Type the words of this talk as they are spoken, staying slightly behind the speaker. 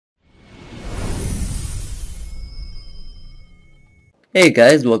Hey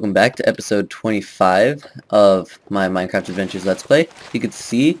guys, welcome back to episode 25 of my Minecraft Adventures Let's Play. You can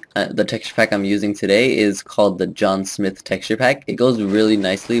see the texture pack I'm using today is called the John Smith texture pack. It goes really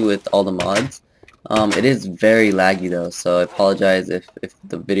nicely with all the mods. It is very laggy though, so I apologize if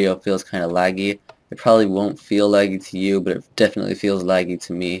the video feels kind of laggy. It probably won't feel laggy to you, but it definitely feels laggy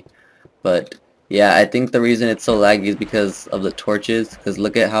to me. But yeah, I think the reason it's so laggy is because of the torches, because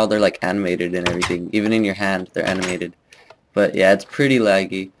look at how they're like animated and everything. Even in your hand, they're animated. But yeah, it's pretty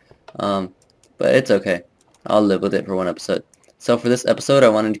laggy. Um, but it's okay. I'll live with it for one episode. So for this episode, I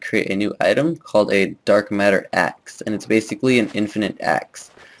wanted to create a new item called a Dark Matter Axe, and it's basically an infinite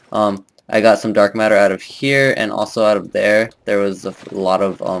axe. I got some dark matter out of here and also out of there. There was a lot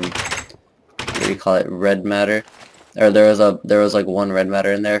of what do you call it, red matter, or there was like one red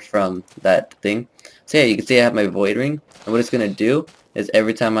matter in there from that thing. So yeah, you can see I have my void ring, and what it's gonna do is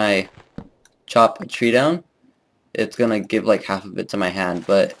every time I chop a tree down, it's gonna give like half of it to my hand,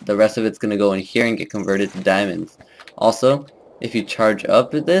 but the rest of it's gonna go in here and get converted to diamonds. Also, if you charge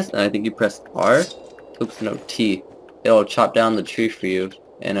up with this, and I think you press R, oops, no, T, it'll chop down the tree for you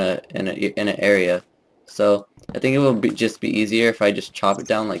in an area. So I think it will just be easier if I just chop it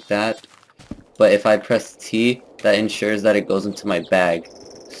down like that. But if I press T, that ensures that it goes into my bag.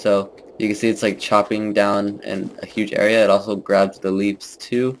 So you can see it's like chopping down in a huge area. It also grabs the leaves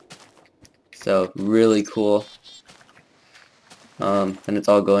too. So really cool. And it's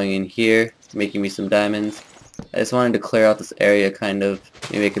all going in here, making me some diamonds. I just wanted to clear out this area kind of.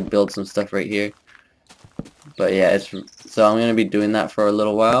 Maybe I could build some stuff right here. But yeah, so I'm going to be doing that for a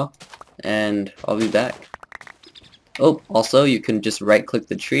little while, and I'll be back. Oh, also you can just right click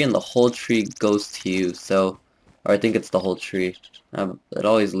the tree and the whole tree goes to you. So, or I think it's the whole tree. It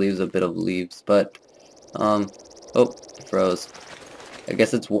always leaves a bit of leaves, but, um, oh, froze. I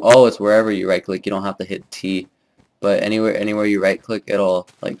guess it's wherever you right click, you don't have to hit T. But anywhere you right click, it'll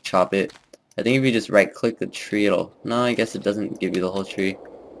like chop it. I think if you just right click the tree, no, I guess it doesn't give you the whole tree.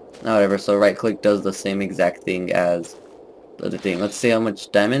 No, whatever, so right click does the same exact thing as the other thing. Let's see how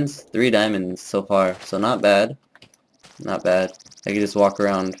much diamonds. 3 diamonds so far, so not bad. Not bad. I can just walk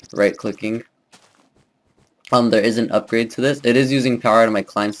around right clicking. There is an upgrade to this. It is using power out of my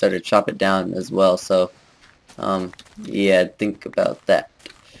client star to chop it down as well, so yeah, think about that.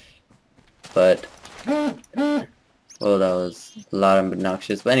 But well, that was a lot of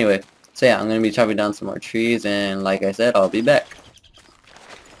obnoxious. But anyway, so yeah, I'm going to be chopping down some more trees, and like I said, I'll be back.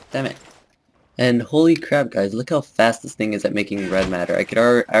 Damn it. And holy crap, guys, look how fast this thing is at making red matter. I could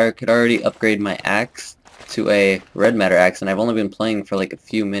already upgrade my axe to a red matter axe, and I've only been playing for like a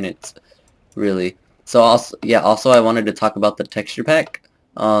few minutes, really. So also, yeah, also I wanted to talk about the texture pack.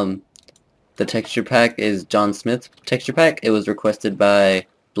 The texture pack is John Smith texture pack. It was requested by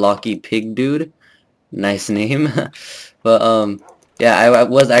Blocky Pig Dude. Nice name. But yeah, I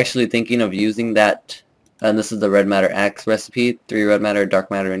was actually thinking of using that, and this is the red matter axe recipe. 3 red matter,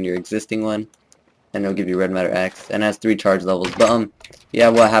 dark matter in your existing one, and it'll give you red matter axe, and it has 3 charge levels. But yeah,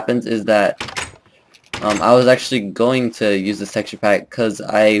 what happens is that I was actually going to use this texture pack because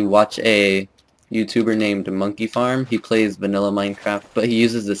I watch a YouTuber named Monkey Farm. He plays vanilla Minecraft, but he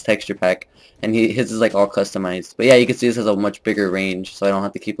uses this texture pack, and his is like all customized. But yeah, you can see this has a much bigger range, so I don't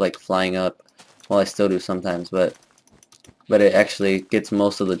have to keep like flying up. Well, I still do sometimes, but it actually gets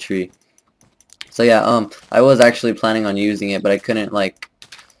most of the tree. So yeah, I was actually planning on using it, but I couldn't, like,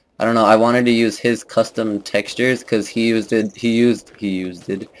 I don't know, I wanted to use his custom textures because he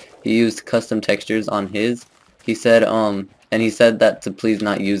used custom textures on his. He said, and he said that to please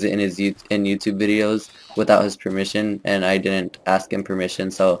not use it in his in YouTube videos without his permission, and I didn't ask him permission,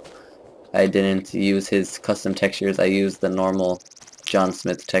 so I didn't use his custom textures. I used the normal John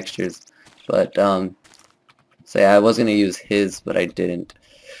Smith textures. But so yeah, I was gonna use his, but I didn't.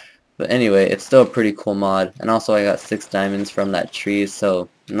 But anyway, it's still a pretty cool mod. And also I got 6 diamonds from that tree, so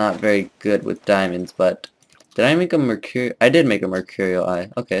not very good with diamonds, but did I make a mercurial? I did make a mercurial eye.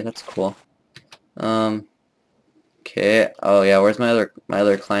 Okay, that's cool. Um, okay. Oh yeah, where's my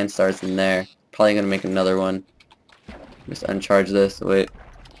other client stars in there? Probably gonna make another one. Just uncharge this. Wait.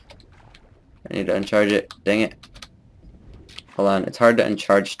 I need to uncharge it. Dang it. Hold on. It's hard to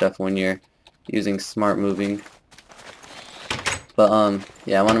uncharge stuff when you're using smart moving. But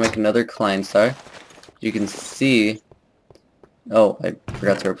yeah, I want to make another client star. You can see. Oh, I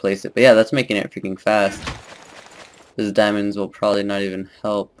forgot to replace it. But yeah, that's making it freaking fast. Those diamonds will probably not even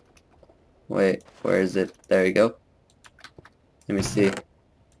help. Wait, where is it? There you go. Let me see.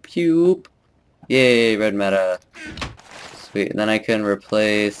 Pew! Yay, red meta. Sweet. And then I can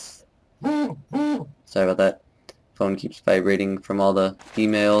replace... Sorry about that. Phone keeps vibrating from all the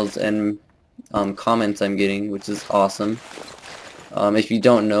emails and comments I'm getting, which is awesome. If you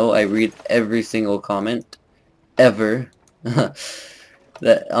don't know, I read every single comment ever.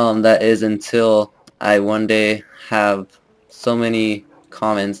 That is until I one day have so many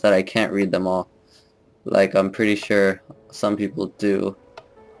comments that I can't read them all. Like I'm pretty sure some people do.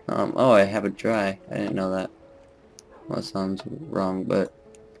 Oh, I have a dry. I didn't know that. Well, that sounds wrong, but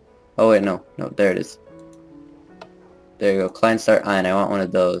oh wait, no, there it is. There you go. Client start iron. I want one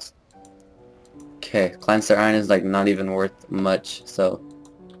of those. Okay, client start iron is like not even worth much, so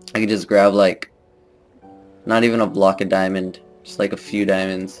I could just grab like not even a block of diamond, just like a few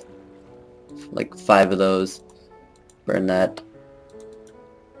diamonds, like 5 of those. Burn that,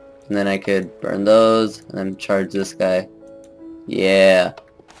 and then I could burn those and then charge this guy. Yeah.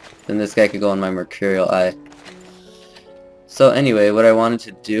 Then this guy could go on my mercurial eye. So anyway, what I wanted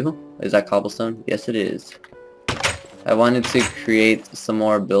to do is that cobblestone? Yes, it is. I wanted to create some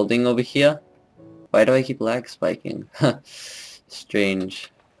more building over here. Why do I keep lag spiking?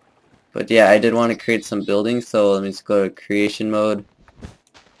 Strange. But yeah, I did want to create some buildings, so let me just go to creation mode.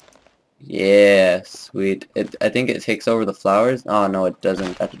 Yeah, sweet. I think it takes over the flowers. Oh no, it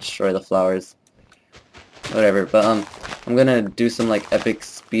doesn't. I have to destroy the flowers. Whatever, but I'm gonna do some like epic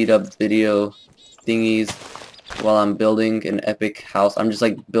speed up video thingies while I'm building an epic house. I'm just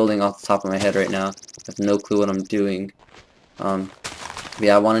like building off the top of my head right now. I have no clue what I'm doing.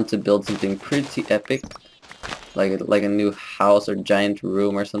 Yeah, I wanted to build something pretty epic, like a new house or giant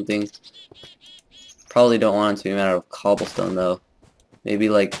room or something. Probably don't want it to be made out of cobblestone though. Maybe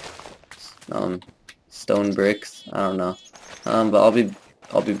like stone bricks. I don't know. But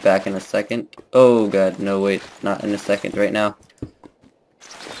I'll be back in a second. Oh god, no wait, not in a second, right now.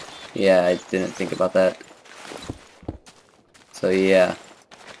 Yeah, I didn't think about that. So yeah.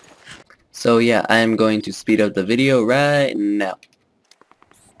 I am going to speed up the video right now.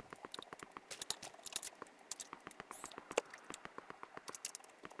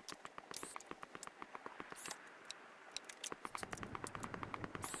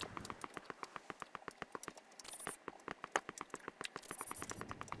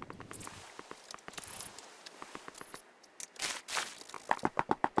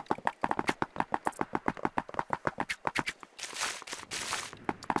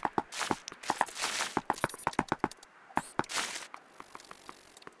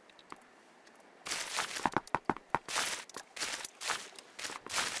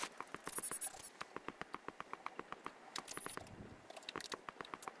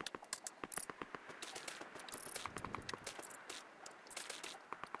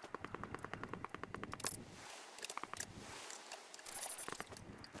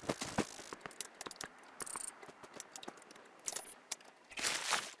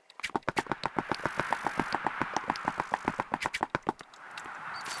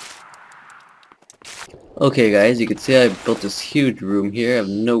 Okay guys, you can see I built this huge room here. I have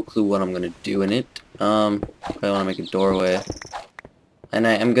no clue what I'm gonna do in it. I wanna make a doorway. And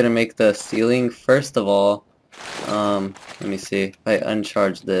I am gonna make the ceiling first of all. Let me see. If I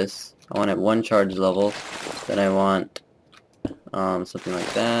uncharge this, I want it 1 charge level. Then I want something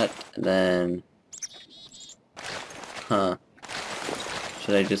like that. And then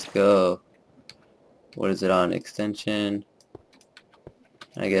should I just go, what is it on? Extension?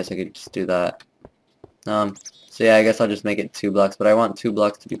 I guess I could just do that. So yeah, I guess I'll just make it 2 blocks, but I want 2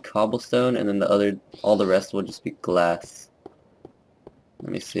 blocks to be cobblestone, and then all the rest will just be glass.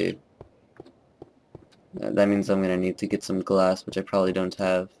 Let me see. That means I'm gonna need to get some glass, which I probably don't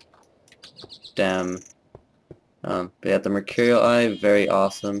have. Damn. But yeah, the mercurial eye, very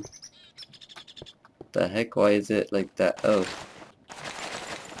awesome. The heck, why is it like that? Oh.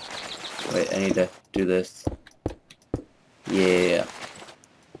 Wait, I need to do this. Yeah.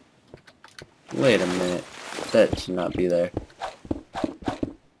 Wait a minute. That should not be there.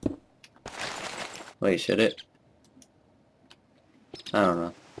 Wait, should it? I don't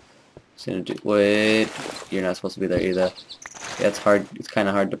know. It's gonna do. Wait, you're not supposed to be there either. Yeah, it's hard. It's kind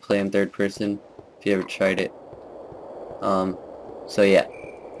of hard to play in third person if you ever tried it. So yeah,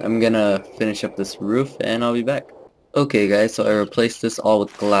 I'm gonna finish up this roof and I'll be back. Okay, guys. So I replaced this all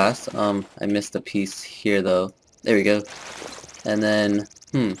with glass. I missed a piece here though. There we go. And then,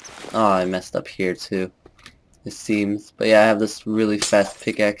 oh, I messed up here too. It seems. But yeah, I have this really fast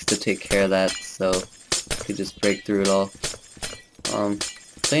pickaxe to take care of that, so I could just break through it all.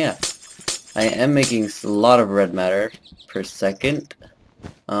 So yeah, I am making a lot of red matter per second.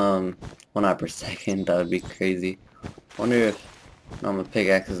 Well, not per second, that would be crazy. Wonder if my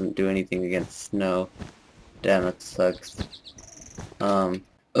pickaxe doesn't do anything against snow. Damn, that sucks.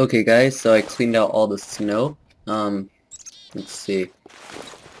 Okay guys, so I cleaned out all the snow. Let's see.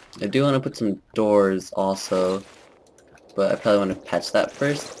 I do want to put some doors also. but I probably want to patch that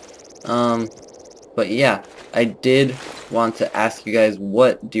first. But yeah, I did want to ask you guys,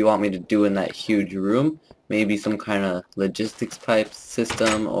 what do you want me to do in that huge room? Maybe some kind of logistics pipe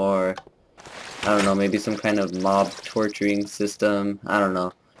system, or I don't know, maybe some kind of mob torturing system. I don't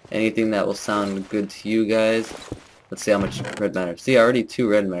know. Anything that will sound good to you guys. Let's see how much red matter. See, already 2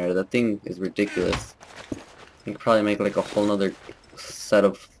 red matter. That thing is ridiculous. You could probably make like a whole nother set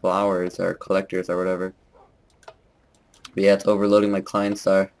of flowers or collectors or whatever. But yeah, it's overloading my client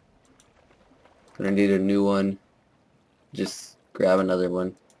star. Gonna need a new one. Just grab another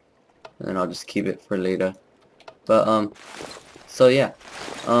one, and then I'll just keep it for later. But so yeah,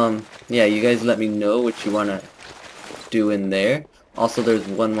 yeah, you guys let me know what you wanna do in there. Also, there's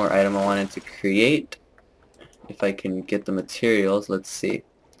one more item I wanted to create. If I can get the materials, let's see.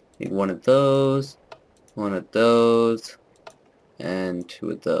 Need one of those, and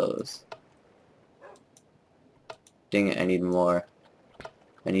 2 of those. Dang it, I need more.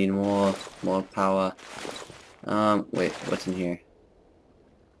 I need more power. Wait, what's in here?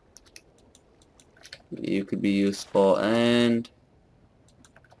 You could be useful, and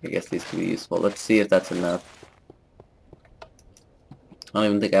I guess these could be useful. Let's see if that's enough. I don't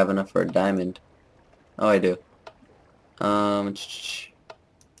even think I have enough for a diamond. Oh, I do. No,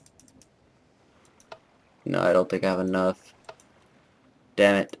 I don't think I have enough.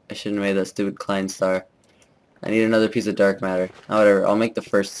 Damn it, I shouldn't have made that stupid Klein star. I need another piece of dark matter. However, I'll make the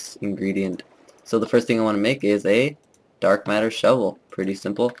first ingredient. So the first thing I want to make is a dark matter shovel. Pretty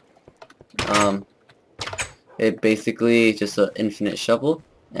simple. It basically just an infinite shovel,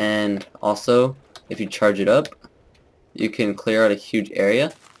 and also if you charge it up, you can clear out a huge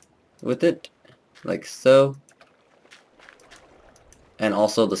area with it, like so. And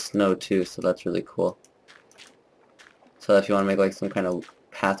also the snow too, so that's really cool. So if you want to make like some kind of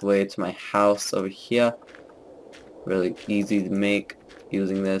pathway to my house over here, really easy to make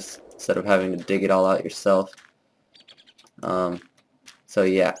using this instead of having to dig it all out yourself. So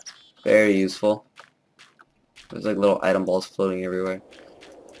yeah, very useful. There's like little item balls floating everywhere.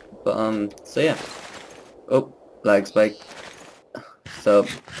 But so yeah. Oh, lag spike. So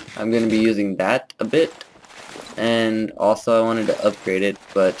I'm gonna be using that a bit, and also I wanted to upgrade it,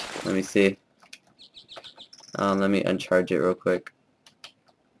 but let me see. Let me uncharge it real quick.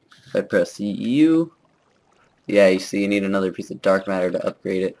 If I press U, yeah, you see you need another piece of dark matter to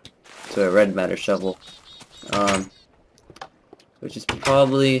upgrade it to a red matter shovel. Which is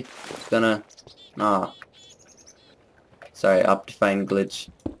probably gonna, sorry, Optifine glitch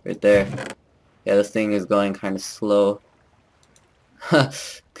right there. Yeah, this thing is going kind of slow.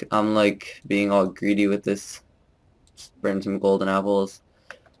 I'm like being all greedy with this. Just burn some golden apples.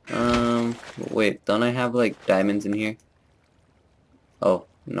 Wait, don't I have like diamonds in here? Oh,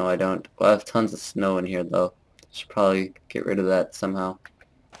 no I don't. Well, I have tons of snow in here though. Should probably get rid of that somehow.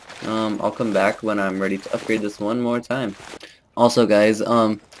 I'll come back when I'm ready to upgrade this one more time. Also guys,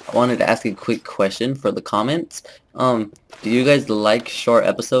 I wanted to ask a quick question for the comments. Do you guys like short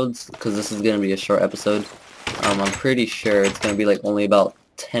episodes? Because this is going to be a short episode. I'm pretty sure it's going to be like only about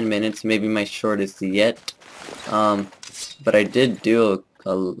 10 minutes, maybe my shortest yet. But I did do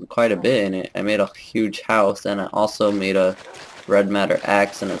quite a bit in it. I made a huge house, and I also made a red matter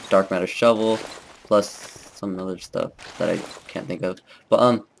axe and a dark matter shovel, plus some other stuff that I can't think of.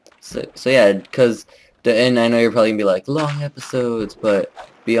 But so yeah, because and I know you're probably gonna be like, long episodes, but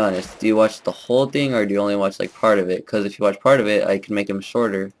be honest, do you watch the whole thing or do you only watch like part of it? Because if you watch part of it, I can make them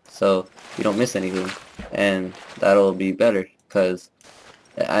shorter so you don't miss anything, and that'll be better. Because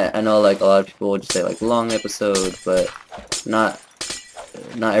I know like a lot of people will just say like long episodes, but not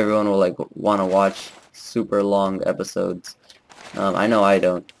everyone will like want to watch super long episodes. I know I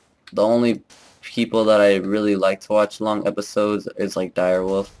don't. The only people that I really like to watch long episodes is like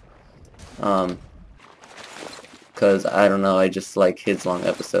Direwolf. Because I don't know, I just like his long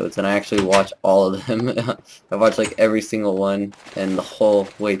episodes, and I actually watch all of them. I watch like every single one and the whole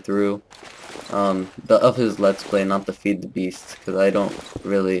way through. Of his Let's Play, not the Feed the Beast, because I don't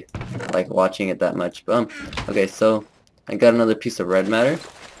really like watching it that much. But okay, so I got another piece of red matter,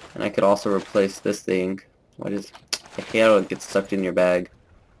 and I could also replace this thing. What is? I hate how it gets sucked in your bag.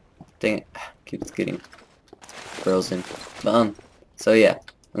 Dang it, keeps getting frozen. But so yeah,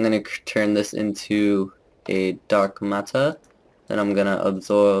 I'm gonna turn this into a dark matter, then I'm gonna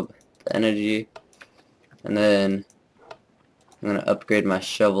absorb the energy, and then I'm gonna upgrade my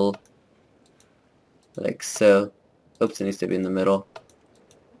shovel like so. Oops, it needs to be in the middle.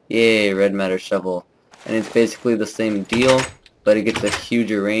 Yay, red matter shovel. And it's basically the same deal, but it gets a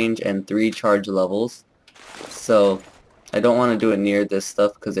huger range and 3 charge levels. So I don't want to do it near this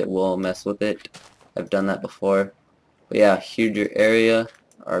stuff because it will mess with it. I've done that before. But yeah, huger area,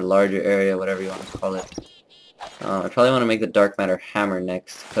 or larger area, whatever you want to call it. I probably want to make the dark matter hammer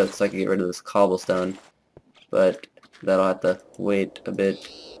next, because so I can get rid of this cobblestone. But that'll have to wait a bit.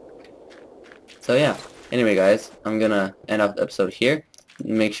 So yeah, anyway guys, I'm gonna end off the episode here.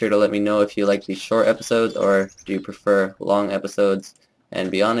 Make sure to let me know if you like these short episodes or do you prefer long episodes.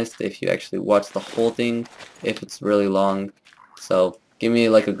 And be honest, if you actually watch the whole thing, if it's really long. So give me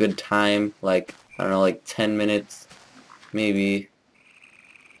like a good time, like, I don't know, like 10 minutes, maybe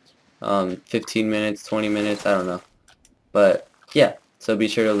 15 minutes, 20 minutes, I don't know. But yeah, so be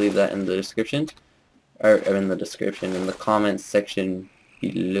sure to leave that in the description, or in the comments section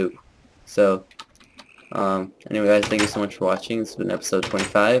below. So anyway guys, thank you so much for watching. This has been episode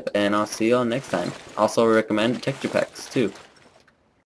 25, and I'll see you all next time. Also recommend texture packs too.